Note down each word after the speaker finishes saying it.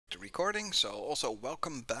recording, so also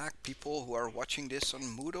welcome back people who are watching this on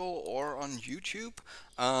Moodle or on YouTube.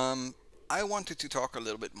 I wanted to talk a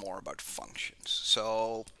little bit more about functions.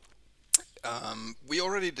 We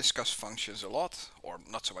already discussed functions a lot, or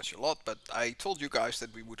not so much a lot, but I told you guys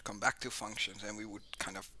that we would come back to functions and we would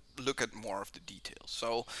kind of look at more of the details.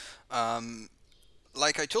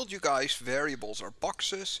 Like I told you guys, variables are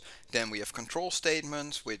boxes. Then we have control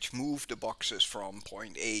statements which move the boxes from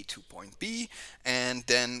point A to point B, and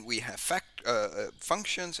then we have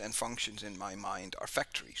functions, and functions in my mind are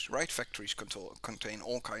factories, right? Factories contain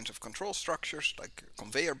all kinds of control structures like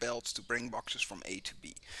conveyor belts to bring boxes from A to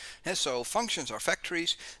B. And so functions are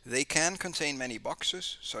factories. They can contain many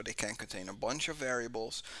boxes, so they can contain a bunch of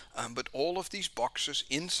variables, but all of these boxes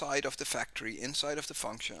inside of the factory, inside of the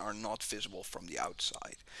function, are not visible from the outside.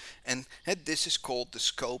 And this is called the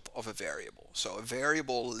scope of a variable. So a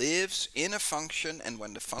variable lives in a function, and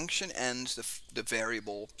when the function ends, the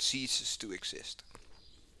variable ceases to exist.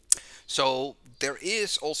 So there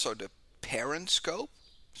is also the parent scope.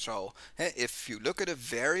 So if you look at a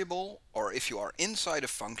variable, or if you are inside a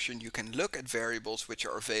function, you can look at variables which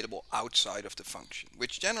are available outside of the function,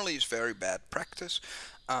 which generally is very bad practice.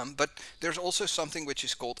 But there's also something which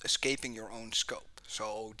is called escaping your own scope.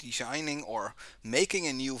 So designing or making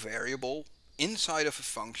a new variable inside of a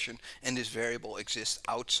function, and this variable exists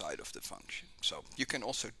outside of the function. So you can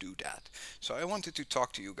also do that. So I wanted to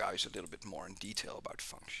talk to you guys a little bit more in detail about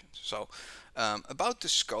functions. So about the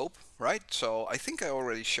scope, right? So I think I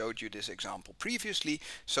already showed you this example previously.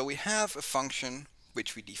 So we have a function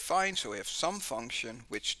which we define. So we have some function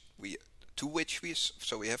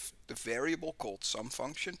so we have the variable called sum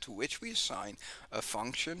function, to which we assign a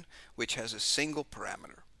function which has a single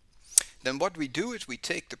parameter. Then what we do is we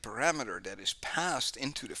take the parameter that is passed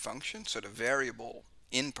into the function, so the variable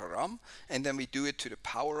in param, and then we do it to the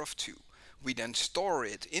power of 2. We then store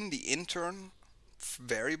it in the intern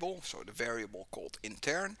variable, so the variable called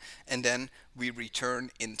intern, and then we return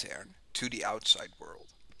intern to the outside world.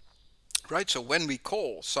 Right, so when we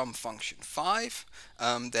call sum function 5,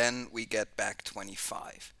 then we get back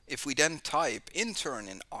 25. If we then type intern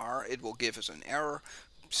in R, it will give us an error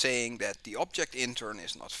saying that the object intern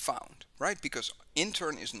is not found, right? Because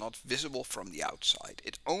intern is not visible from the outside.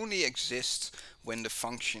 It only exists when the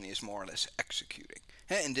function is more or less executing.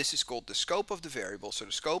 And this is called the scope of the variable. So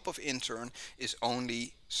the scope of intern is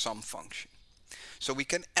only sum function. So we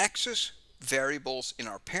can access variables in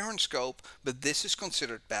our parent scope, but this is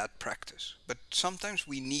considered bad practice. But sometimes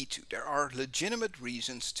we need to. There are legitimate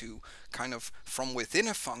reasons to kind of, from within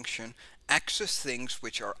a function, access things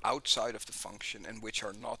which are outside of the function and which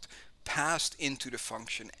are not passed into the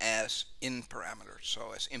function as in parameters,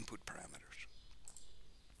 so as input parameters.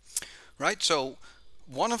 Right, so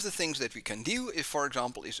one of the things that we can do is, for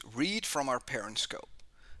example, is read from our parent scope.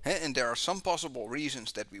 And there are some possible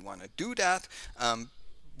reasons that we want to do that.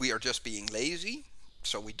 We are just being lazy,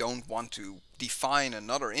 so we don't want to define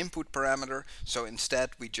another input parameter, so instead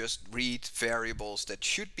we just read variables that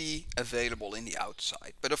should be available in the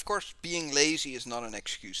outside. But of course, being lazy is not an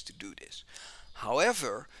excuse to do this.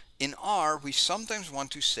 However, in R we sometimes want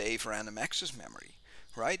to save random access memory,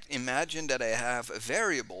 right? Imagine that I have a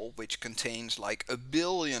variable which contains like 1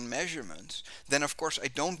 billion measurements. Then of course I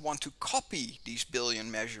don't want to copy these billion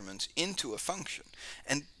measurements into a function.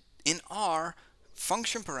 And in R,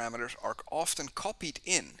 function parameters are often copied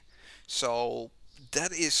in. So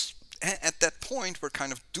that is, at that point, we're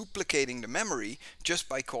kind of duplicating the memory just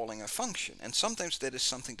by calling a function. And sometimes that is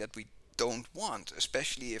something that we don't want,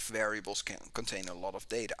 especially if variables can contain a lot of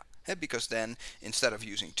data. Because then, instead of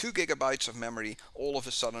using 2 gigabytes of memory, all of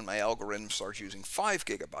a sudden my algorithm starts using 5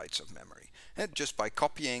 gigabytes of memory, just by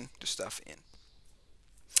copying the stuff in.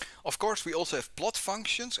 Of course, we also have plot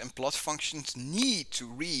functions, and plot functions need to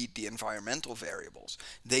read the environmental variables.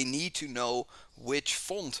 They need to know which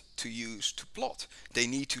font to use to plot. They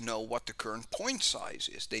need to know what the current point size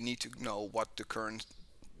is. They need to know what the current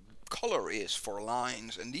color is for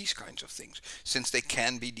lines and these kinds of things, since they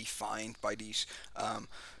can be defined by these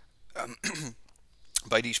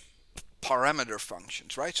parameter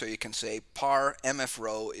functions, right? So you can say par mf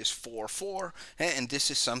row is 4, and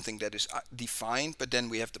this is something that is defined, but then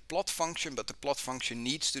we have the plot function, but the plot function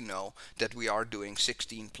needs to know that we are doing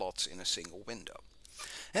 16 plots in a single window.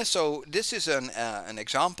 And so this is an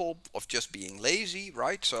example of just being lazy,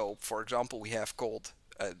 right? So for example, we have called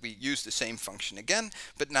we use the same function again,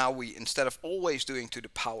 but now we, instead of always doing to the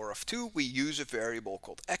power of 2, we use a variable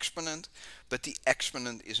called exponent, but the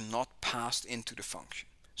exponent is not passed into the function.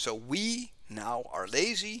 So we now are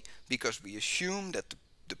lazy because we assume that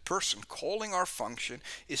the person calling our function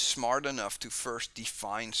is smart enough to first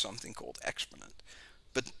define something called exponent.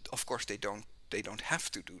 But of course they don't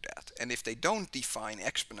have to do that. And if they don't define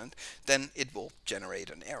exponent, then it will generate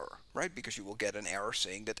an error, right? Because you will get an error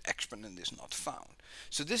saying that exponent is not found.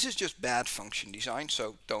 So this is just bad function design,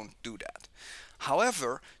 so don't do that.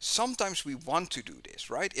 However, sometimes we want to do this,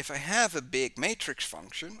 right? If I have a big matrix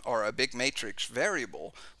function or a big matrix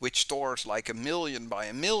variable which stores like a million by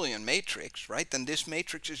a million matrix, right? Then this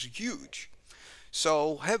matrix is huge.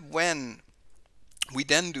 So when we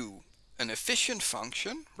then do an efficient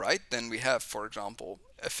function, right? Then we have, for example,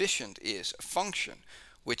 efficient is a function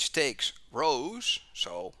which takes rows,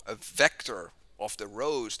 so a vector of the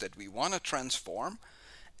rows that we want to transform,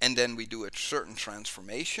 and then we do a certain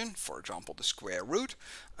transformation, for example, the square root.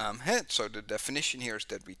 So the definition here is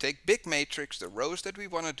that we take big matrix, the rows that we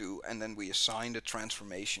want to do, and then we assign the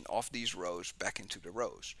transformation of these rows back into the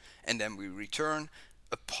rows. And then we return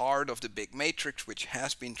a part of the big matrix which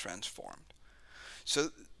has been transformed. So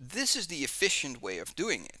this is the efficient way of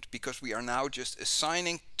doing it, because we are now just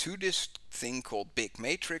assigning to this thing called big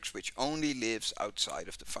matrix, which only lives outside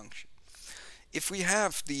of the function. If we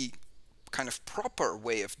have the kind of proper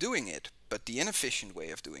way of doing it, but the inefficient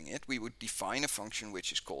way of doing it, we would define a function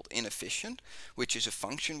which is called inefficient, which is a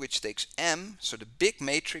function which takes m, so the big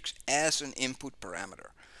matrix, as an input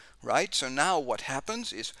parameter. Right? So now what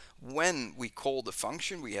happens is when we call the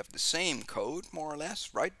function, we have the same code more or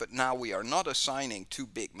less, right? But now we are not assigning to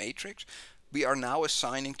big matrix, we are now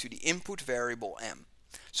assigning to the input variable m.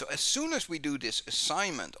 So as soon as we do this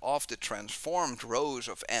assignment of the transformed rows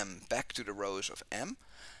of m back to the rows of m,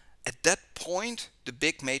 at that point the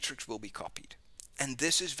big matrix will be copied. And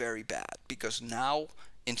this is very bad, because now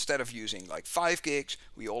instead of using like 5 gigs,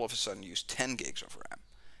 we all of a sudden use 10 gigs of RAM.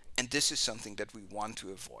 And this is something that we want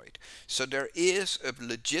to avoid. So there is a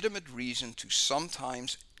legitimate reason to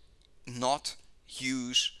sometimes not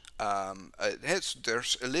use,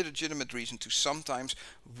 there's a legitimate reason to sometimes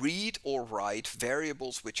read or write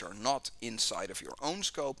variables which are not inside of your own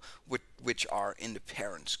scope, which are in the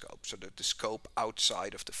parent scope, so that the scope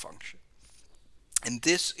outside of the function. And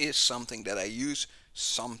this is something that I use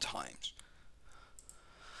sometimes.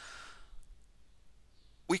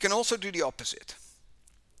 We can also do the opposite.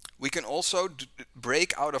 We can also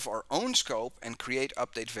break out of our own scope and create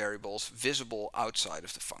update variables visible outside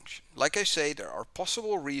of the function. Like I say, there are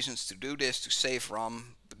possible reasons to do this, to save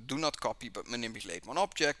RAM, but do not copy but manipulate one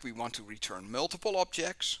object. We want to return multiple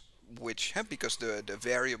objects, which, because the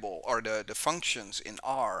variable or the functions in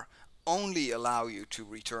R only allow you to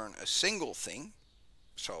return a single thing.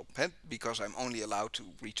 So because I'm only allowed to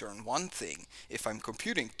return one thing, if I'm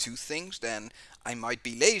computing two things, then I might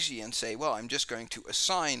be lazy and say, well, I'm just going to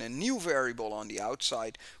assign a new variable on the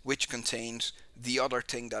outside which contains the other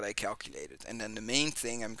thing that I calculated, and then the main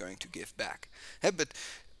thing I'm going to give back. But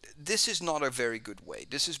this is not a very good way.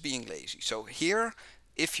 This is being lazy. So here,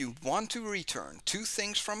 if you want to return two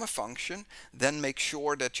things from a function, then make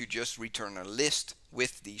sure that you just return a list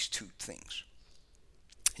with these two things.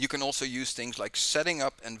 You can also use things like setting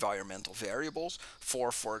up environmental variables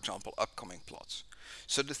for example, upcoming plots.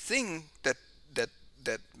 So the thing that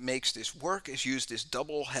makes this work is use this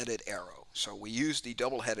double-headed arrow. So we use the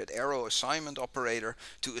double-headed arrow assignment operator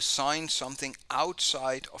to assign something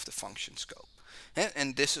outside of the function scope.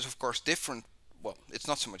 And this is of course different. Well, it's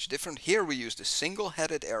not so much different. Here we use the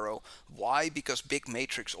single-headed arrow. Why? Because big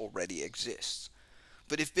matrix already exists.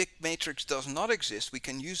 But if big matrix does not exist, we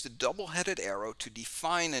can use the double-headed arrow to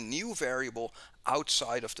define a new variable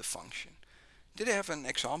outside of the function. Did I have an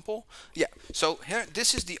example? Yeah, so here,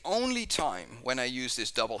 this is the only time when I use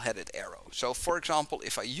this double-headed arrow. So for example,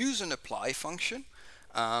 if I use an apply function,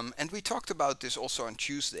 and we talked about this also on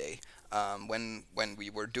Tuesday, when we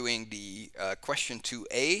were doing the question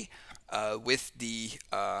 2a with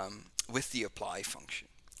the apply function.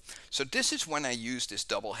 So this is when I use this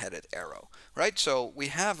double-headed arrow, right? So we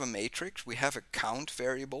have a matrix, we have a count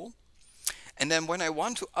variable, and then when I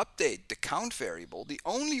want to update the count variable, the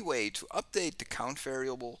only way to update the count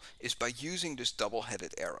variable is by using this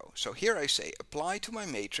double-headed arrow. So here I say apply to my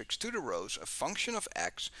matrix to the rows a function of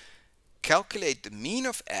x, calculate the mean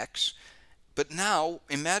of x, but now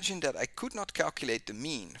imagine that I could not calculate the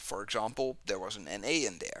mean. For example, there was an NA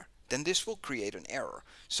in there. Then this will create an error.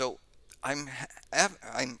 So I'm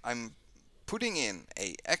putting in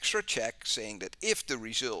a extra check saying that if the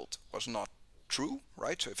result was not true,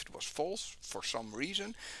 right, so if it was false for some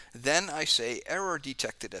reason, then I say error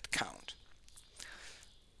detected at count.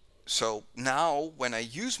 So now when I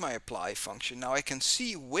use my apply function, now I can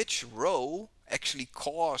see which row actually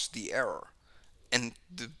caused the error. And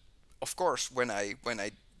of course, when I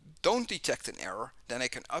don't detect an error, then I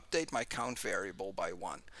can update my count variable by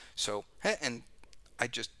 1. So and I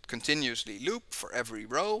just continuously loop for every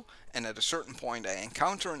row, and at a certain point I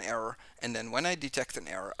encounter an error, and then when I detect an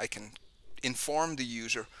error, I can inform the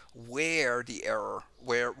user where the error,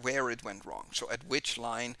 where it went wrong. So at which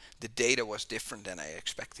line the data was different than I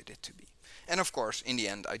expected it to be. And of course, in the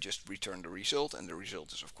end, I just return the result, and the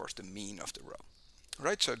result is of course the mean of the row.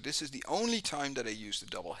 Right, so this is the only time that I use the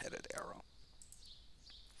double-headed arrow.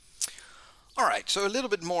 Alright, so a little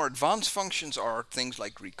bit more advanced functions are things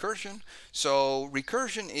like recursion. So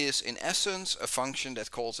recursion is in essence a function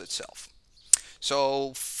that calls itself.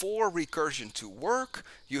 So for recursion to work,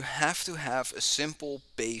 you have to have a simple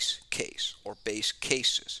base case or base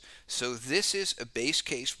cases. So this is a base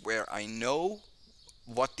case where I know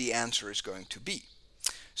what the answer is going to be.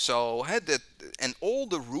 So and all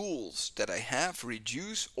the rules that I have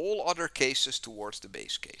reduce all other cases towards the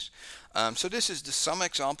base case. So this is the sum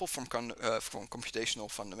example from computational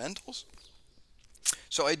fundamentals.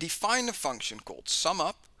 So I define a function called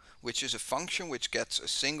sumUp, which is a function which gets a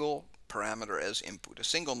single parameter as input, a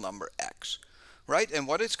single number x. Right? And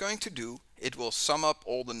what it's going to do, it will sum up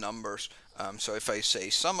all the numbers. So if I say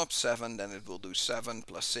sum up 7, then it will do 7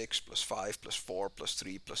 plus 6 plus 5 plus 4 plus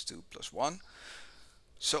 3 plus 2 plus 1.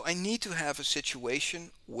 So I need to have a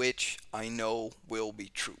situation which I know will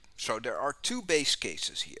be true. So there are two base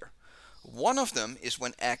cases here. One of them is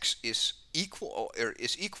when x is equal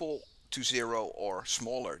to 0 or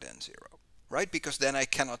smaller than 0, right? Because then I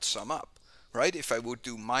cannot sum up, right? If I would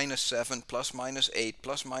do minus 7 plus minus 8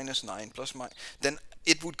 plus minus 9 plus then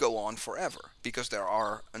it would go on forever because there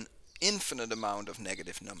are an infinite amount of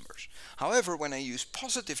negative numbers. However, when I use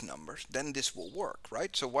positive numbers, then this will work,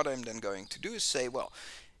 right? So what I'm then going to do is say, well,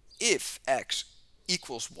 if x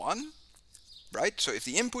equals 1, right? So if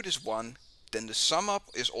the input is 1, then the sum up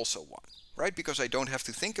is also 1, right? Because I don't have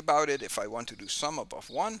to think about it. If I want to do sum up of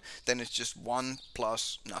 1, then it's just 1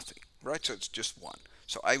 plus nothing, right? So it's just 1.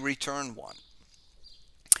 So I return 1.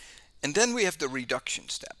 And then we have the reduction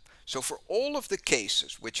step. So for all of the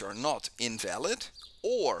cases which are not invalid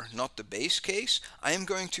or not the base case, I am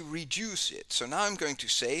going to reduce it. So now I'm going to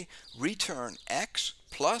say return x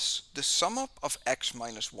plus the sum up of x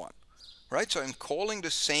minus 1. Right? So I'm calling the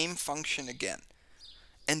same function again.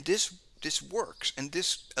 And this works, and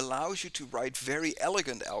this allows you to write very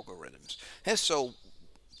elegant algorithms. And so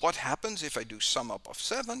what happens if I do sum up of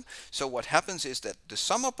 7? So what happens is that the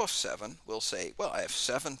sum up of 7 will say, well, I have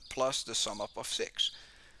 7 plus the sum up of 6.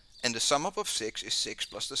 And the sum up of 6 is 6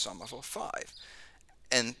 plus the sum up of 5.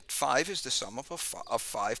 And 5 is the sum up of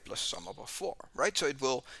 5 plus sum up of 4, right? So it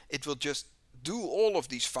will just do all of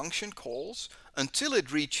these function calls until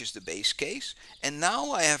it reaches the base case. And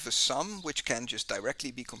now I have a sum which can just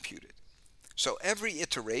directly be computed. So every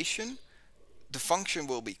iteration, the function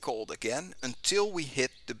will be called again until we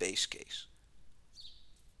hit the base case.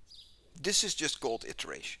 This is just called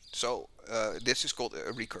iteration. So this is called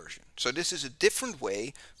a recursion. So this is a different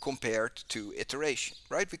way compared to iteration,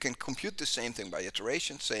 right? We can compute the same thing by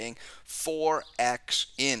iteration, saying for x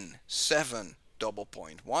in 7 double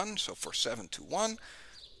point 1, so for 7 to 1,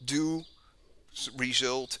 do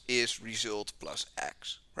result is result plus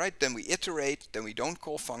x, right? Then we iterate, then we don't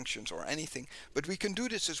call functions or anything, but we can do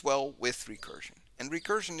this as well with recursion. And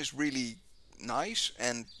recursion is really nice,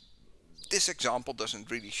 and this example doesn't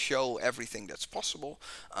really show everything that's possible,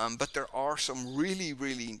 but there are some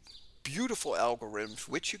really beautiful algorithms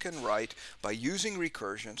which you can write by using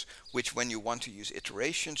recursions, which when you want to use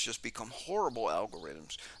iterations just become horrible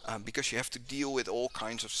algorithms because you have to deal with all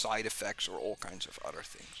kinds of side effects or all kinds of other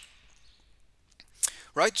things.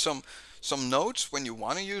 Right? Some notes: when you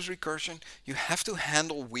want to use recursion, you have to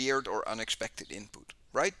handle weird or unexpected input.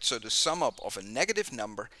 Right? So the sum up of a negative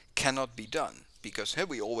number cannot be done, because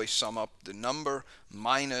we always sum up the number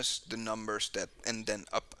minus the numbers that, and then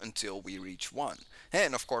up until we reach 1.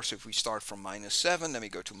 And of course, if we start from minus 7, then we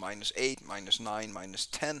go to minus 8, minus 9, minus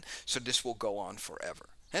 10. So this will go on forever.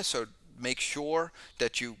 And so make sure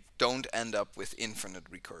that you don't end up with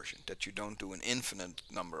infinite recursion, that you don't do an infinite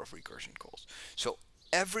number of recursion calls. So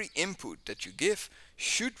every input that you give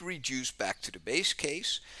should reduce back to the base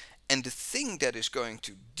case. And the thing that is going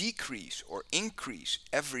to decrease or increase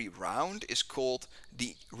every round is called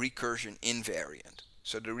the recursion invariant.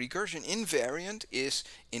 So the recursion invariant is,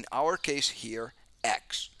 in our case here,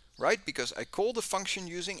 x, right? Because I call the function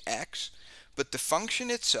using x, but the function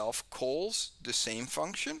itself calls the same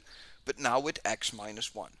function, but now with x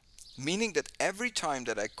minus 1. Meaning that every time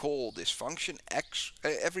that I call this function x,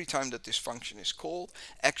 every time that this function is called,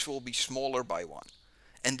 x will be smaller by 1.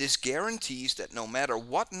 And this guarantees that no matter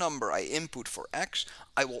what number I input for x,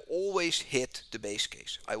 I will always hit the base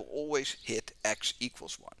case. I will always hit x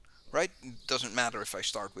equals 1. right? It doesn't matter if I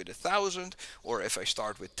start with 1,000 or if I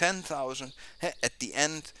start with 10,000. At the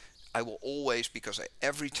end, I will always, because I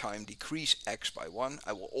every time decrease x by 1,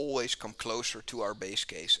 I will always come closer to our base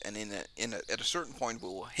case. And at a certain point, we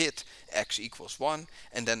will hit x equals 1,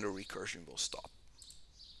 and then the recursion will stop.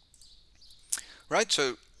 Right?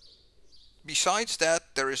 So besides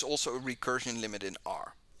that, there is also a recursion limit in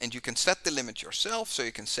R. And you can set the limit yourself, so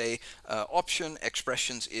you can say option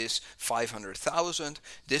expressions is 500,000.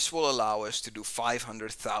 This will allow us to do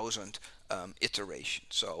 500,000 iterations.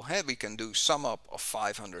 So we can do sumUp of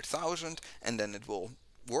 500,000 and then it will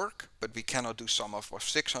work, but we cannot do sumUp of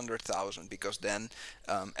 600,000 because then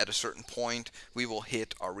at a certain point we will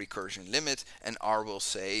hit our recursion limit and R will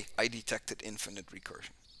say I detected infinite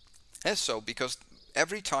recursion. And so because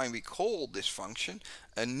every time we call this function,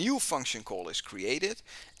 a new function call is created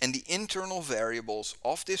and the internal variables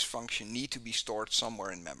of this function need to be stored somewhere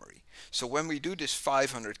in memory. So when we do this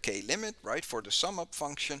 500k limit, right, for the sumUp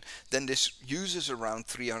function, then this uses around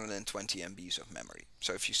 320 MBs of memory.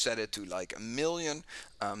 So if you set it to like 1,000,000,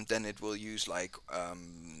 then it will use like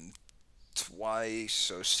twice,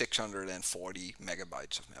 so 640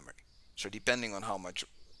 megabytes of memory. So depending on how much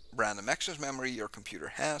random access memory your computer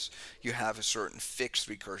has, you have a certain fixed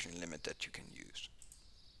recursion limit that you can use.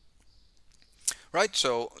 Right,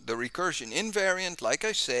 so the recursion invariant, like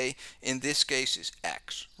I say, in this case is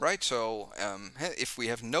x, right? So if we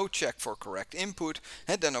have no check for correct input,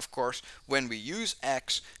 then of course when we use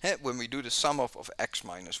x, when we do the sumUp of x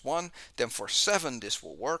minus 1, then for 7 this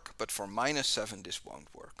will work, but for minus 7 this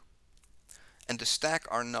won't work. And the stack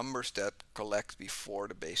are numbers that collect before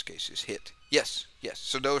the base case is hit. Yes, yes.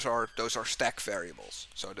 So those are stack variables.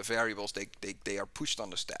 So the variables they are pushed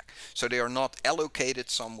on the stack. So they are not allocated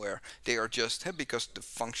somewhere. They are just because the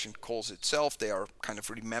function calls itself. They are kind of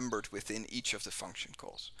remembered within each of the function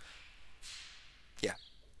calls. Yeah,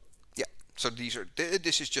 yeah. So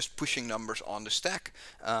this is just pushing numbers on the stack.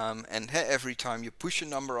 And every time you push a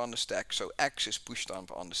number on the stack, so x is pushed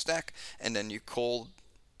up on the stack, and then you call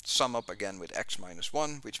sumUp again with x minus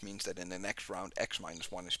 1, which means that in the next round x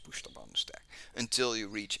minus 1 is pushed up on the stack until you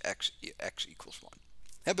reach x equals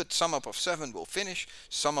 1. But sumUp of 7 will finish.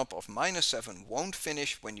 SumUp of minus 7 won't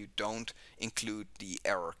finish when you don't include the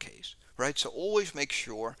error case. Right? So always make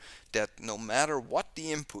sure that no matter what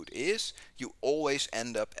the input is, you always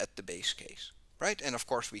end up at the base case. Right? And of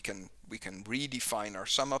course we can redefine our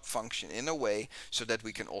sumUp function in a way so that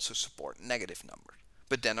we can also support negative numbers.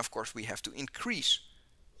 But then of course we have to increase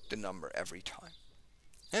the number every time.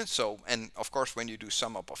 And of course when you do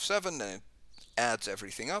sumUp of 7, then it adds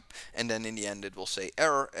everything up, and then in the end it will say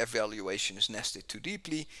error, evaluation is nested too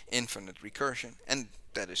deeply, infinite recursion, and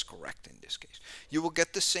that is correct in this case. You will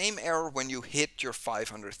get the same error when you hit your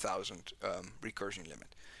 500,000 recursion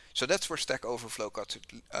limit. So that's where Stack Overflow got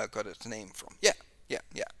its name from. Yeah.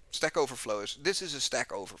 Stack Overflow this is a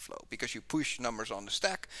Stack Overflow because you push numbers on the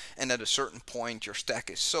stack, and at a certain point your stack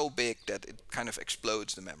is so big that it kind of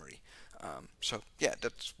explodes the memory. So yeah,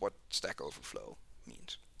 that's what Stack Overflow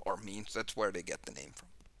means, that's where they get the name from.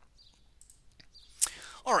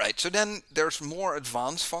 Alright, so then there's more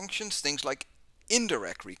advanced functions, things like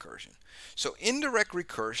indirect recursion. So indirect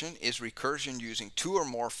recursion is recursion using 2 or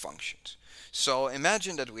more functions. So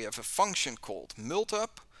imagine that we have a function called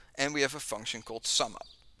multup and we have a function called sumUp.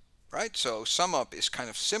 Right? So sumUp is kind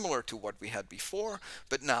of similar to what we had before,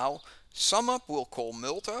 but now sumUp will call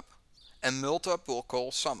multup and multup will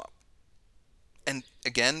call sumUp. And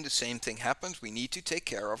again, the same thing happens. We need to take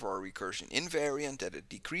care of our recursion invariant, that it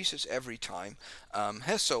decreases every time.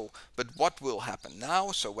 But what will happen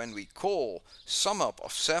now? So when we call sumUp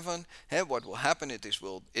of 7, what will happen it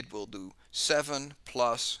will do 7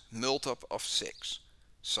 plus multup of 6.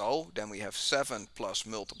 So then we have 7 plus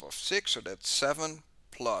multup of 6, so that's 7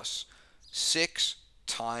 plus 6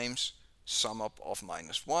 times sumUp of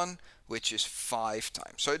minus 1, which is 5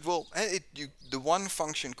 times. So the one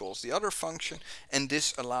function calls the other function, and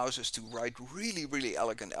this allows us to write really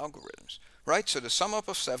elegant algorithms. Right? So the sumUp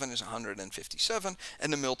of 7 is 157,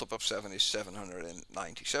 and the multup of 7 is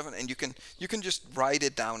 797, and you can just write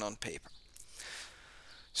it down on paper.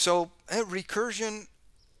 So recursion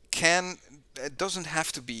it doesn't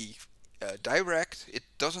have to be direct. It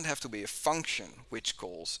doesn't have to be a function which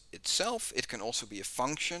calls itself. It can also be a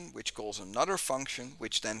function which calls another function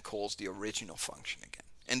which then calls the original function again.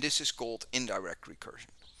 And this is called indirect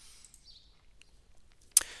recursion.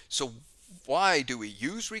 So why do we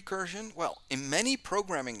use recursion? Well, in many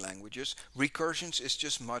programming languages, recursion is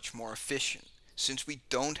just much more efficient. since we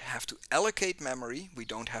don't have to allocate memory, we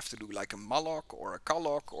don't have to do like a malloc or a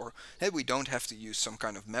calloc, or we don't have to use some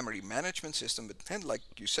kind of memory management system, but like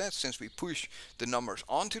you said, since we push the numbers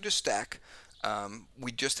onto the stack,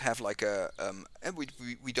 we just have like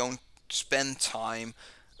we don't spend time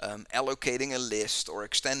allocating a list or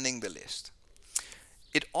extending the list.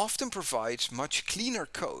 It often provides much cleaner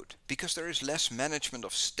code because there is less management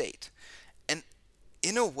of state. And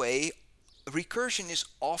in a way, recursion is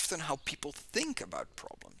often how people think about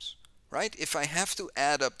problems, right? If I have to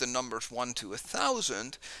add up the numbers 1 to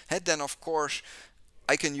 1,000, then of course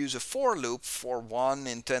I can use a for loop for 1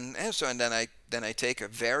 in 10, and then I take a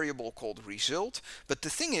variable called result. But the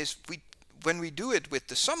thing is, when we do it with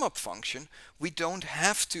the sumUp function, we don't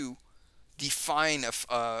have to define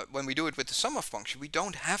when we do it with the sumUp function, we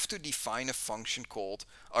don't have to define a function called,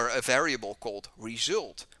 or a variable called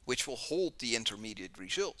result, which will hold the intermediate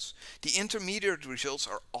results. The intermediate results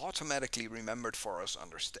are automatically remembered for us on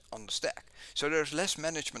the stack. So there's less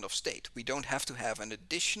management of state. We don't have to have an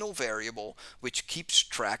additional variable which keeps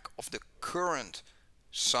track of the current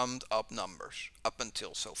summed up numbers up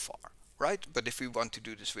until so far. Right? But if we want to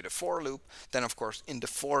do this with a for loop, then of course in the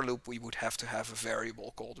for loop we would have to have a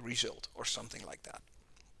variable called result or something like that.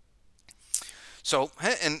 So,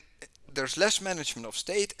 and there's less management of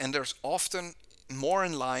state, and there's often more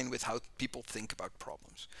in line with how people think about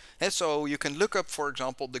problems. And so you can look up, for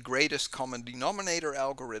example, the greatest common denominator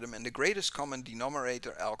algorithm, and the greatest common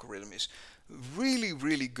denominator algorithm is really,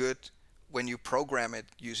 really good when you program it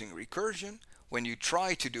using recursion. When you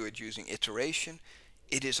try to do it using iteration,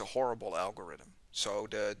 it is a horrible algorithm. So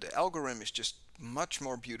the algorithm is just much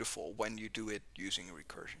more beautiful when you do it using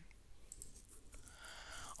recursion.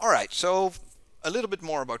 Alright, so a little bit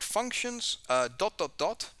more about functions. Dot dot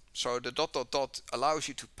dot. So the dot dot dot allows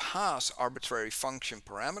you to pass arbitrary function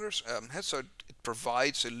parameters. So it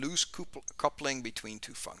provides a loose coupling between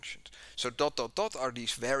two functions. So dot dot dot are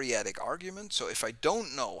these variadic arguments. So if I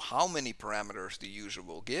don't know how many parameters the user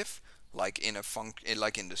will give, like in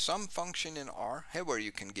the sum function in R, where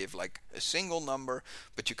you can give like a single number,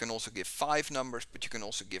 but you can also give 5 numbers, but you can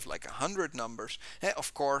also give like 100 numbers.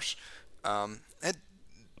 Of course,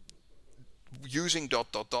 using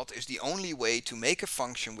dot dot dot is the only way to make a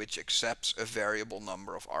function which accepts a variable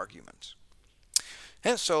number of arguments.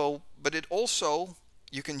 But it also,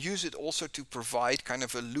 you can use it also to provide kind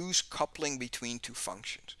of a loose coupling between two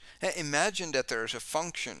functions. Imagine that there is a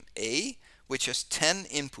function A which has 10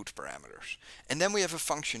 input parameters. And then we have a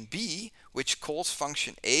function B which calls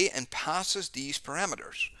function A and passes these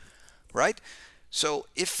parameters, right? So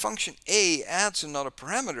if function A adds another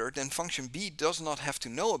parameter, then function B does not have to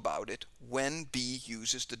know about it when B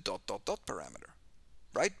uses the dot dot dot parameter,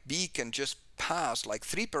 right? B can just pass like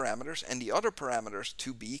 3 parameters, and the other parameters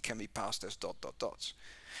to B can be passed as dot dot dots.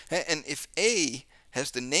 And if A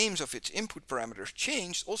has the names of its input parameters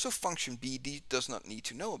changed, also function B does not need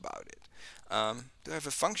to know about it. Do I have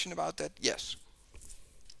a function about that? Yes.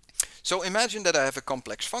 So imagine that I have a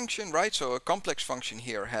complex function, right? So a complex function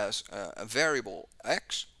here has a variable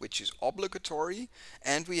x, which is obligatory,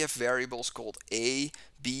 and we have variables called a,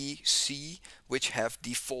 b, c, which have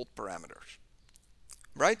default parameters,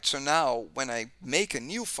 right? So now when I make a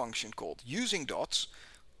new function called using dots,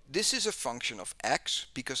 this is a function of x,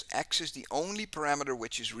 because x is the only parameter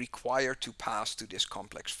which is required to pass to this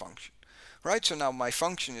complex function. Right, so now my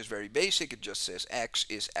function is very basic. It just says x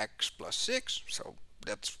is x plus 6. So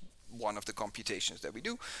that's one of the computations that we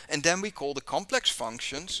do. And then we call the complex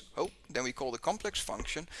functions.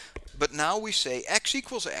 But now we say x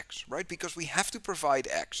equals x, right? Because we have to provide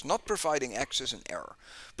x. Not providing x is an error.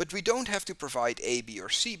 But we don't have to provide a, b, or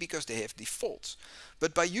c because they have defaults.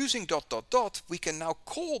 But by using dot dot dot, we can now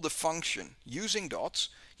call the function using dots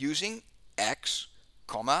using x,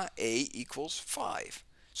 comma, a equals 5.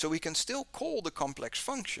 So we can still call the complex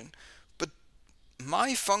function, but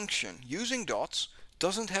my function using dots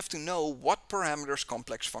doesn't have to know what parameters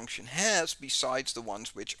complex function has besides the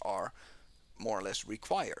ones which are more or less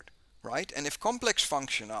required, right? And if complex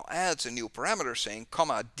function now adds a new parameter saying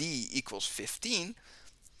comma d equals 15,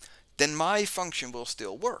 then my function will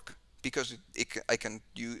still work, because I can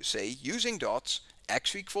say using dots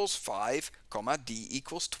x equals 5, comma d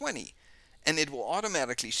equals 20. And it will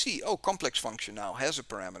automatically see, oh, complex function now has a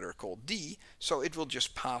parameter called d, so it will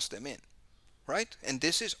just pass them in, right? And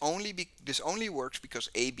this only works because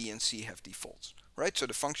a, b, and c have defaults, right? So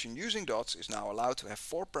the function using dots is now allowed to have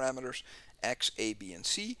 4 parameters, x, a, b, and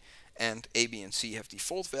c, and a, b, and c have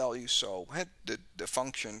default values, so the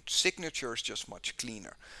function signature is just much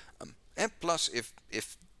cleaner. And plus,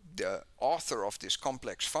 if the author of this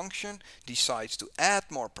complex function decides to add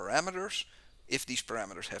more parameters, if these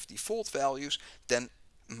parameters have default values, then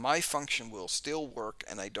my function will still work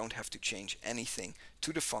and I don't have to change anything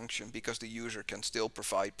to the function because the user can still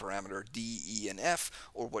provide parameter D, E, and F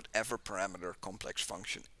or whatever parameter complex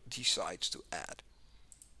function decides to add.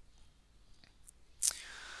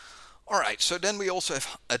 Alright, so then we also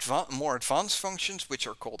have more advanced functions which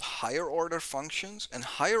are called higher order functions, and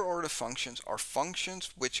higher order functions are functions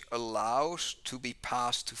which allows to be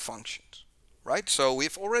passed to functions. Right, so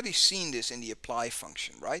we've already seen this in the apply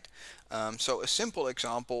function, right? So a simple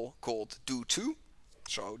example called do_to.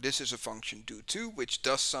 So this is a function do_to which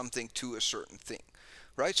does something to a certain thing,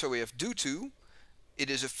 right? So we have do_to.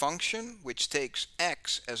 It is a function which takes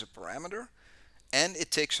x as a parameter and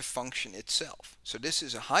it takes a function itself. So this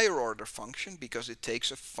is a higher order function because it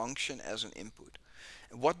takes a function as an input.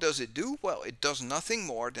 And what does it do? Well, it does nothing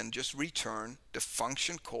more than just return the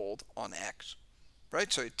function called on x.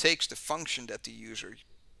 Right, so it takes the function that the user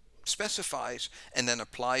specifies and then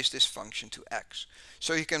applies this function to x.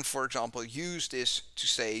 So you can, for example, use this to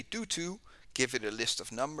say do_to, give it a list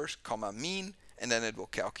of numbers, comma mean, and then it will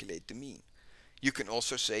calculate the mean. You can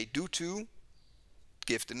also say do_to,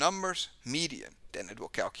 give the numbers, median, then it will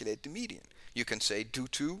calculate the median. You can say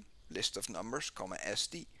do_to, list of numbers, comma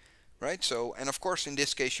sd. Right, so, and of course in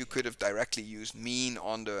this case you could have directly used mean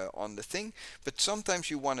on the thing, but sometimes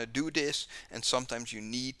you want to do this and sometimes you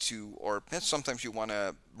need to, or sometimes you want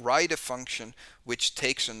to write a function which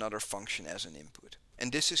takes another function as an input,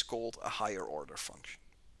 and this is called a higher order function.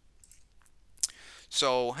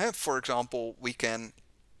 So for example, we can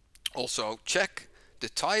also check the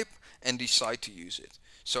type and decide to use it.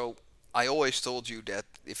 So I always told you that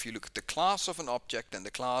if you look at the class of an object, then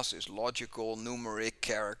the class is logical, numeric,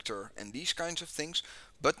 character, and these kinds of things.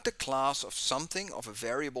 But the class of something, of a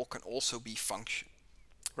variable, can also be function.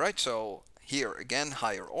 Right? So here again,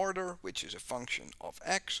 higher order, which is a function of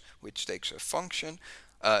x, which takes a function,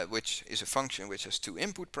 which is a function which has two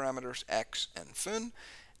input parameters, x and fun.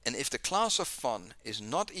 And if the class of fun is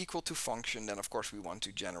not equal to function, then of course we want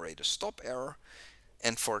to generate a stop error.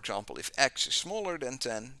 And for example, if x is smaller than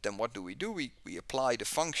 10, then what do? We apply the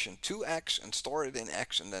function to x and store it in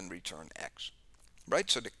x and then return x. Right?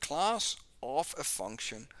 So the class of a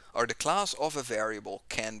function, or the class of a variable,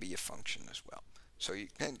 can be a function as well. So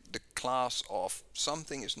the class of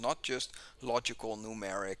something is not just logical,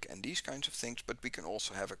 numeric, and these kinds of things, but we can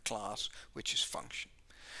also have a class which is function.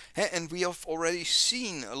 And we have already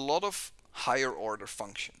seen a lot of higher order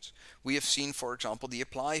functions. We have seen, for example, the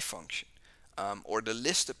apply function. Or the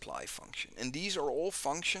list apply function, and these are all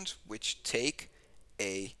functions which take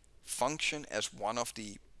a function as one of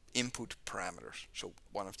the input parameters, so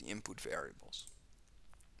one of the input variables.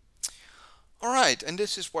 Alright, and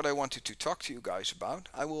this is what I wanted to talk to you guys about.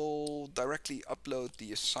 I will directly upload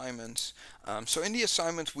the assignments. So in the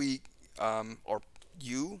assignments or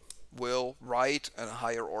you will write a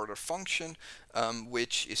higher order function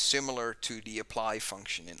which is similar to the apply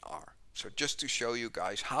function in R. So just to show you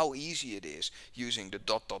guys how easy it is using the ...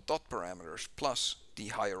 parameters plus the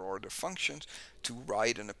higher order functions to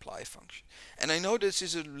write an apply function. And I know this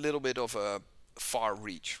is a little bit of a far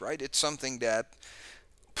reach, right? It's something that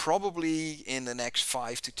probably in the next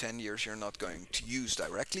 5 to 10 years you're not going to use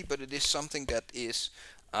directly, but it is something that is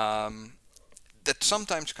that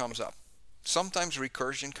sometimes comes up. Sometimes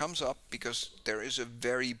recursion comes up because there is a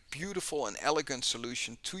very beautiful and elegant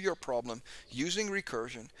solution to your problem using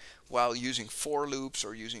recursion, while using for loops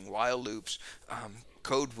or using while loops,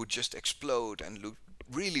 code would just explode and look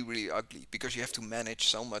really, really ugly because you have to manage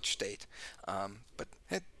so much state. But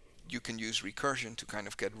you can use recursion to kind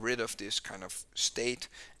of get rid of this kind of state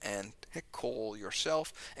and call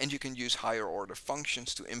yourself, and you can use higher order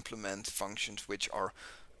functions to implement functions which are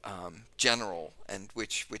general and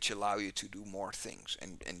which allow you to do more things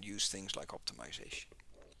and use things like optimization.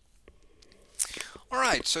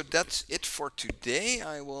 Alright, so that's it for today.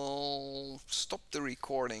 I will stop the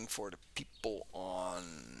recording for the people on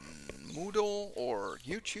Moodle or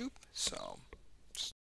YouTube. So